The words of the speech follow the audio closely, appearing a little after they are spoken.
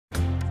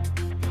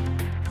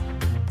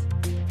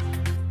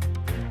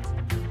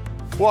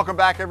Welcome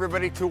back,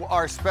 everybody, to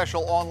our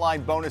special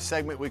online bonus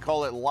segment. We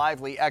call it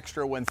Lively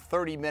Extra, when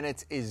 30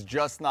 minutes is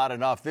just not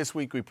enough. This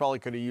week, we probably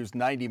could have used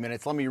 90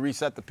 minutes. Let me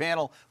reset the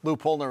panel. Lou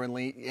Polner and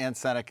Leanne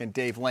Seneca and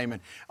Dave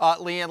Lehman.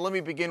 Leanne, let me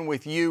begin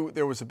with you.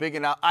 There was a big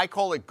announcement. I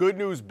call it good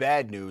news,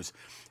 bad news.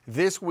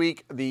 This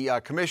week, the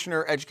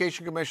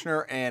education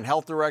commissioner and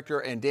health director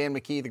and Dan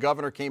McKee, the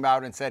governor, came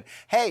out and said,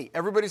 hey,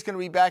 everybody's going to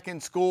be back in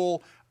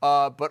school,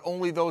 but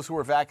only those who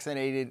are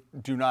vaccinated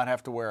do not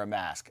have to wear a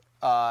mask.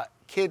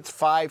 Kids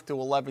 5 to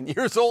 11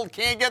 years old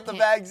can't get the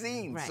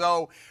vaccine. Right.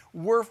 So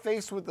we're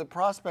faced with the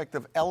prospect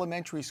of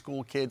elementary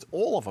school kids,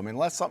 all of them,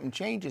 unless something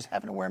changes,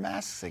 having to wear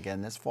masks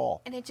again this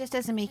fall. And it just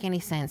doesn't make any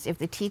sense. If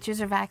the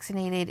teachers are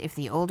vaccinated, if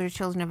the older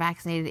children are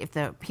vaccinated, if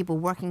the people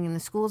working in the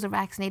schools are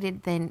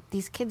vaccinated, then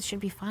these kids should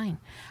be fine.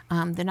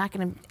 They're not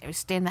going to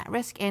stand that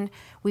risk. And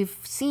we've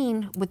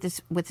seen with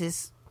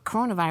this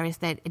coronavirus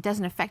that it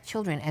doesn't affect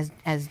children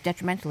as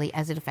detrimentally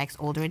as it affects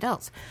older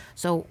adults.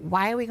 So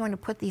why are we going to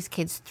put these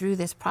kids through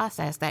this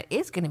process that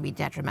is going to be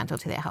detrimental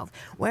to their health?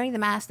 Wearing the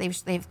mask,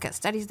 they've got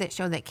studies that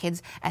show that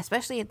kids,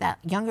 especially at that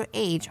younger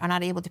age, are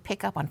not able to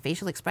pick up on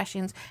facial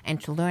expressions and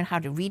to learn how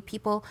to read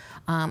people.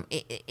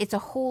 It's a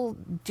whole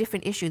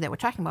different issue that we're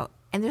talking about.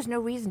 And there's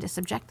no reason to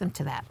subject them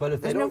to that. But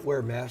if they don't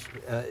wear masks,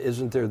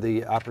 isn't there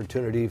the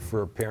opportunity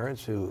for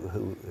parents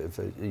who, if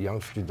a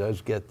youngster does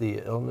get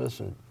the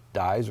illness and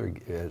dies or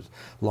has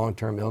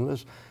long-term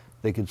illness,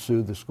 they could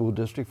sue the school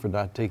district for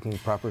not taking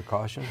proper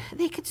caution?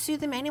 They could sue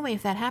them anyway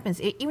if that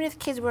happens. Even if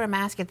kids wear a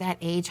mask at that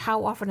age,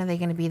 how often are they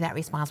going to be that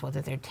responsible?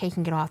 That they're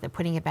taking it off, they're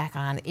putting it back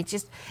on.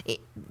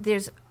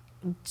 There's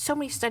so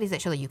many studies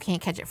that show that you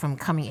can't catch it from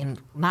coming in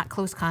not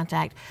close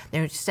contact.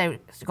 They're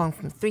going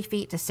from 3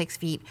 feet to 6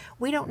 feet.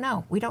 We don't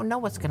know. We don't know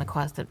what's going to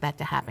cause that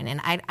to happen.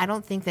 And I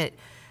don't think that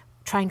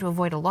trying to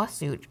avoid a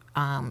lawsuit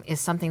is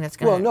something that's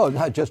going to... Well, no,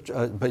 not just,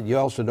 but you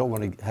also don't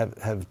want to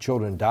have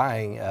children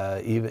dying,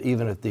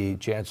 even if the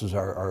chances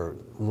are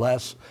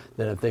less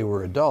than if they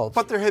were adults.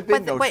 But there had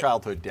been no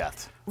childhood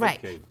deaths. Right.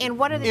 Okay. And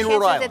what are the chances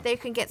that they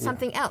could get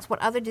something else? What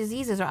other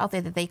diseases are out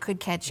there that they could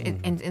catch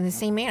in the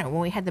same manner?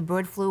 When we had the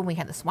bird flu, when we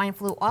had the swine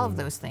flu, all of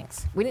those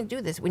things. We didn't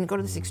do this. We didn't go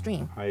to this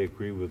extreme. I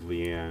agree with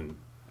Leanne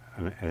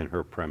and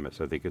her premise.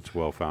 I think it's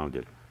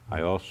well-founded.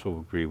 I also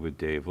agree with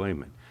Dave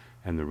Lehman.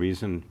 And the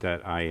reason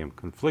that I am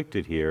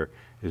conflicted here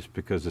is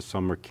because a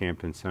summer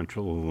camp in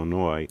central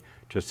Illinois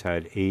just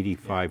had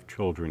 85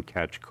 children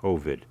catch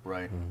COVID.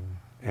 Right.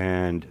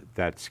 And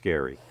that's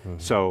scary.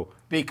 So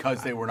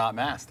because they were not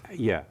masked.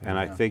 Yeah, and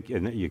I think,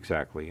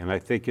 exactly. And I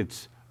think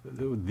it's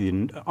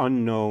the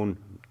unknown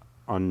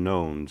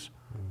unknowns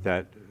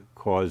that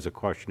cause a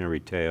cautionary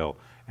tale.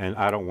 And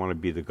I don't want to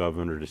be the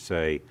governor to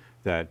say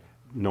that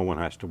no one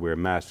has to wear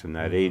masks in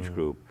that age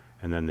group,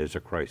 and then there's a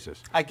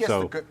crisis. I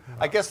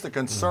guess the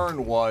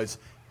concern was,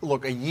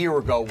 look, a year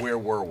ago, where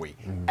were we?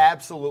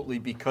 Absolutely,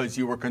 because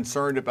you were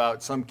concerned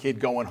about some kid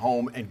going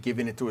home and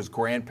giving it to his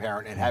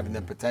grandparent and having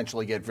them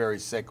potentially get very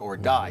sick or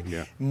die.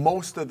 Yeah.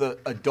 Most of the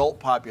adult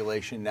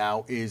population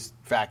now is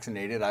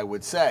vaccinated, I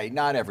would say.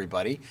 Not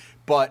everybody.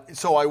 But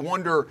so I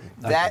wonder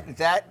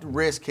that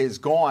risk has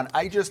gone.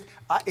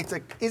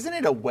 Isn't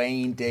it a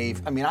wane,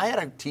 Dave? I mean, I had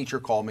a teacher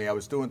call me. I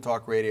was doing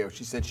talk radio.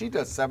 She said she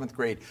does 7th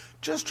grade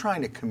just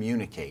trying to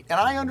communicate. And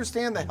I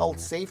understand the health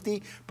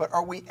safety, but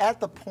are we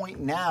at the point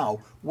now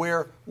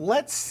where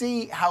let's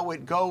see how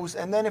it goes,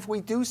 and then if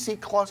we do see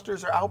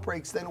clusters or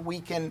outbreaks, then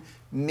we can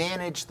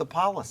manage the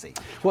policy?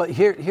 Well,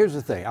 here's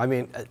the thing. I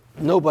mean,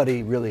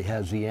 nobody really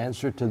has the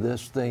answer to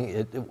this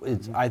thing.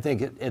 I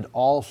think it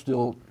all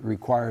still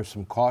requires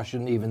some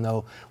caution, even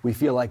though we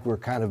feel like we're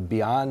kind of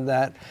beyond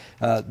that.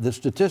 The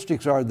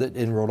statistics are that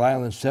in Rhode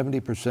Island,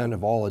 70%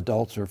 of all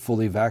adults are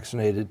fully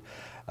vaccinated.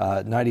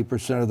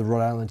 90% of the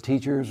Rhode Island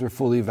teachers are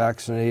fully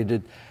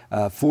vaccinated.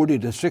 40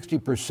 to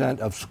 60%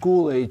 of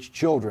school-age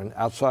children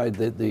outside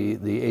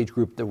the age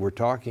group that we're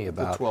talking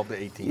about. The 12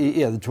 to 18.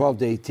 Yeah, the 12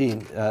 to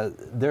 18.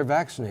 They're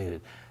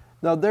vaccinated.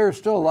 Now, there's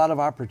still a lot of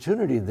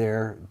opportunity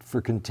there for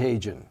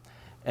contagion.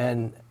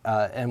 And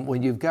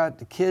when you've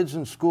got kids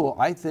in school,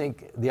 I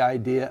think the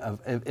idea of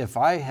if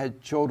I had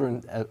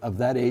children of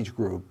that age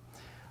group,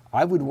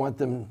 I would want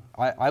them.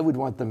 I would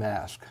want the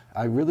mask.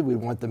 I really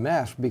would want the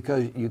mask,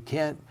 because you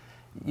can't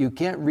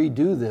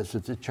redo this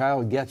if the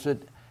child gets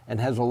it and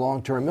has a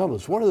long-term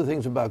illness. One of the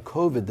things about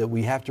COVID that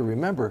we have to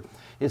remember,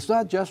 it's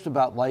not just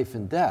about life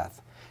and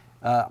death.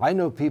 I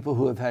know people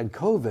who have had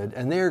COVID,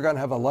 and they are going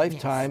to have a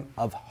lifetime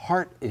of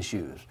heart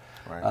issues.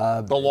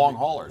 Right. The long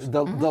haulers.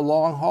 The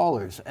long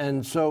haulers.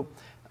 And so,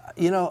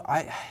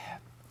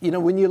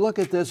 when you look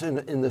at this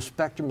in the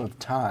spectrum of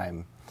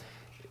time,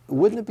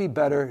 wouldn't it be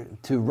better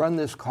to run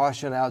this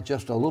caution out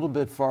just a little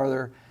bit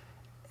farther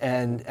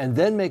and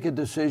then make a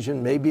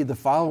decision maybe the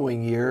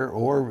following year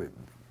or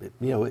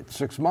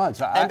 6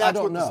 months? I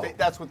don't know.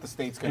 That's what the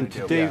state's going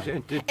to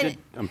do.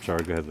 I'm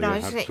sorry, go ahead,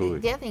 Leah.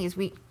 The other thing is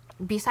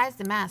besides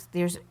the mask,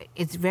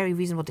 it's very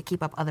reasonable to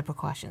keep up other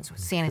precautions,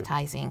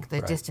 sanitizing,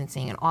 the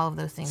distancing, and all of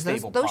those things.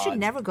 Those should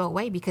never go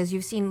away because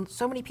you've seen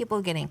so many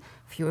people getting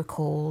fewer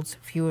colds,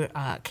 fewer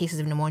cases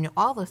of pneumonia,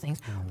 all those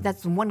things.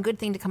 That's one good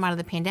thing to come out of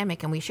the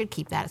pandemic, and we should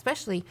keep that,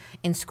 especially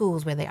in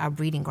schools where they are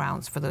breeding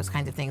grounds for those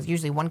kinds of things.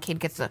 Usually one kid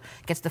gets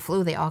the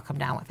flu, they all come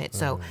down with it.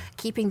 So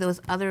keeping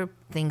those other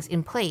things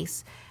in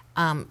place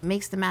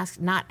makes the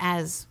mask not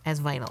as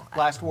vital.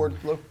 Last word,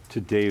 Lou?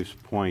 To Dave's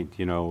point,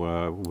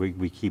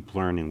 we keep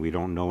learning. We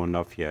don't know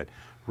enough yet.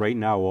 Right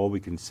now, all we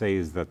can say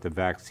is that the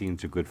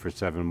vaccines are good for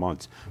 7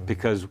 months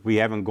because we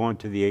haven't gone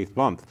to the 8th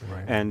month.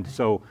 Right. And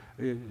so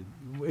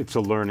it's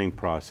a learning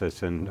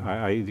process, and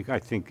I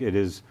think it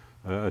is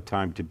a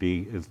time to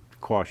be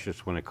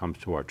cautious when it comes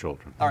to our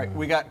children. All right,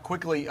 we got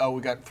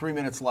 3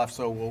 minutes left,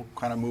 so we'll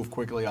kind of move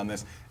quickly on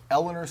this.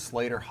 Eleanor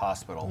Slater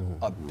Hospital,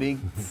 a big,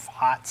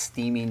 hot,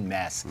 steaming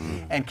mess.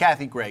 And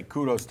Kathy Gregg,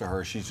 kudos to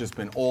her. She's just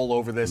been all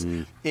over this.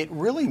 It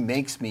really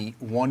makes me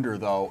wonder,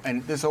 though,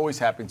 and this always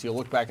happens, you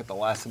look back at the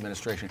last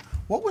administration,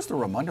 what was the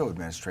Raimondo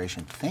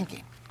administration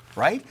thinking,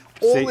 right?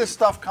 All this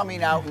stuff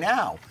coming out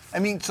now. I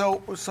mean,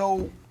 so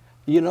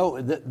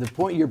the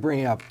point you're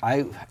bringing up,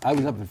 I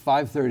was up at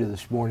 5:30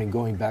 this morning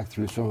going back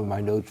through some of my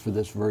notes for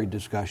this very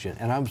discussion,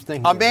 and I was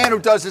thinking... A man who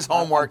does his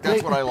homework,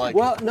 that's what I like.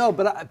 Well, no,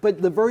 but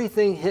the very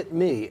thing hit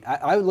me.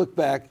 I looked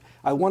back,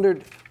 I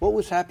wondered what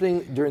was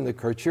happening during the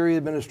Carcieri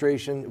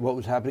administration, what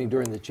was happening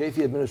during the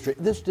Chafee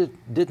administration. This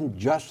didn't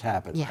just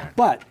happen. Yeah.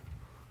 But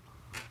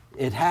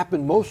it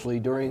happened mostly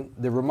during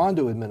the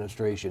Raimondo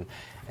administration.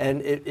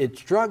 And it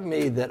struck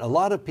me that a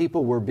lot of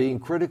people were being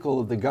critical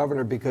of the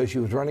governor because she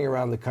was running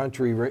around the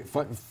country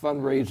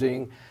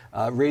fundraising,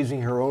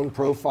 raising her own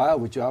profile,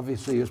 which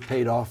obviously has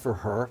paid off for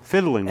her.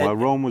 Fiddling while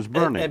Rome was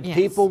burning. And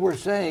people were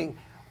saying,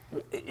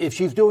 if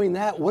she's doing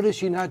that, what is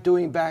she not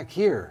doing back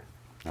here?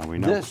 Now we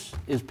know. This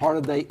is part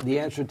of the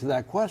answer to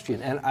that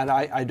question, and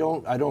I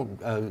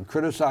don't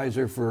criticize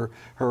her for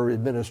her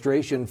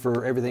administration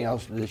for everything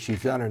else that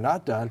she's done or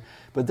not done,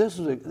 but this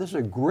is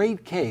a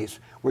great case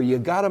where you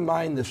got to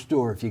mind the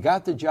store. If you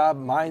got the job,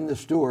 mind the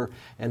store,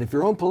 and if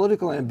your own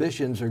political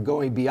ambitions are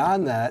going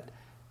beyond that,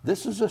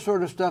 this is the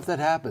sort of stuff that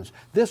happens.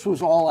 This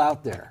was all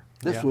out there.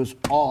 This was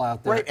all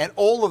out there. Right, and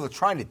all of the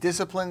trying to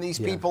discipline these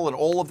people and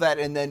all of that,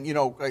 and then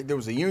there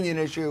was a union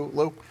issue,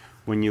 Lou.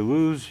 When you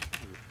lose.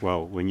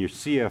 Well, when your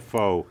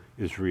CFO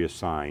is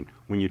reassigned,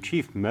 when your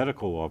chief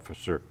medical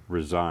officer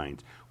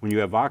resigns, when you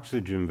have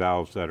oxygen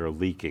valves that are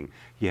leaking,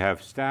 you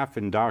have staff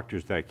and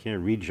doctors that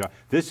can't read.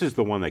 This is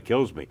the one that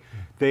kills me.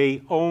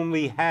 They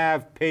only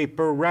have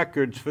paper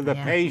records for the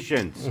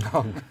patients.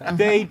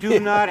 They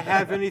do not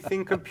have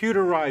anything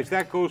computerized.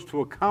 That goes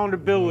to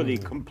accountability,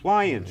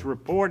 compliance,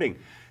 reporting.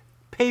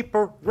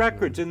 Paper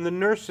records, and the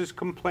nurses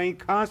complain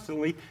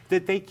constantly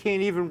that they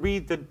can't even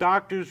read the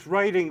doctor's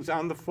writings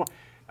on the form.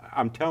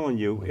 I'm telling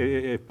you,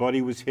 if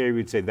Buddy was here,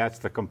 he'd say that's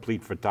the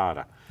complete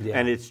frittata. Yeah.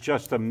 And it's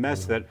just a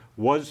mess that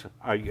was,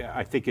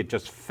 I think it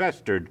just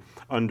festered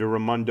under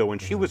Raimondo,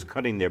 and she was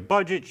cutting their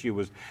budget.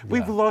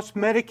 We've lost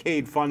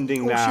Medicaid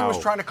funding now. She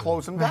was trying to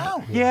close them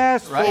down.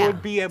 Yes, right. So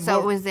it'd be so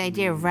it was the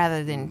idea of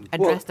rather than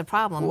address the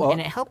problem and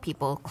it help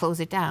people close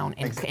it down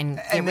and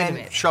get rid of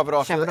it. Shove it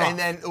off. And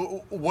then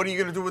what are you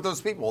going to do with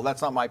those people? Well,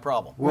 that's not my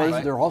problem. Well,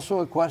 is there also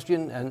a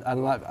question, and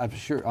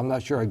I'm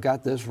not sure I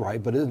got this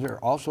right, but is there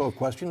also a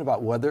question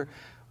about whether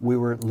we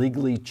were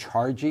legally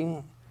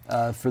charging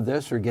for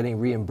this or getting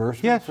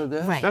reimbursement for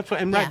this? Right. That's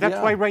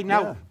why right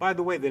now, by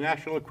the way, the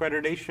National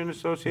Accreditation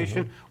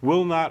Association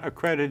will not give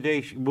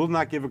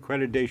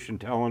accreditation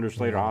to Eleanor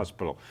Slater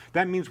Hospital.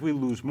 That means we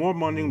lose more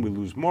money, we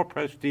lose more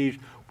prestige.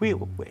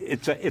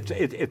 It's a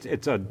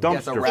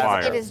dumpster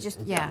fire. It is just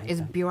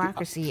it's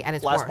bureaucracy at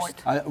its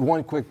worst.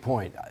 One quick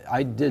point.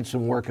 I did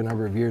some work a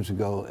number of years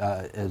ago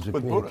as a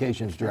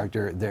communications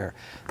director there.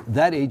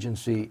 That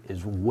agency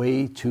is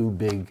way too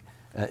big.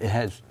 It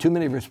has too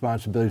many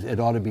responsibilities. It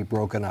ought to be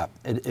broken up.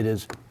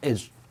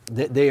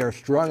 They are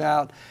strung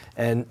out,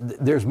 and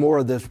there's more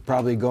of this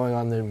probably going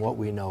on than what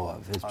we know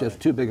of. It's just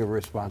too big of a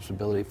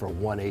responsibility for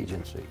one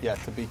agency. Yeah,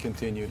 to be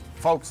continued.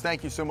 Folks,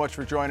 thank you so much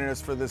for joining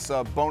us for this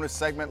bonus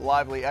segment,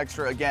 Lively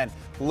Extra. Again,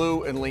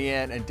 Lou and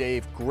Leanne and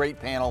Dave, great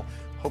panel.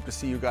 Hope to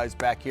see you guys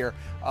back here.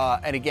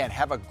 And again,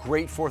 have a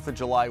great 4th of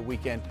July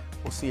weekend.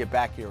 We'll see you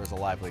back here as the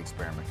Lively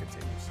Experiment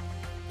continues.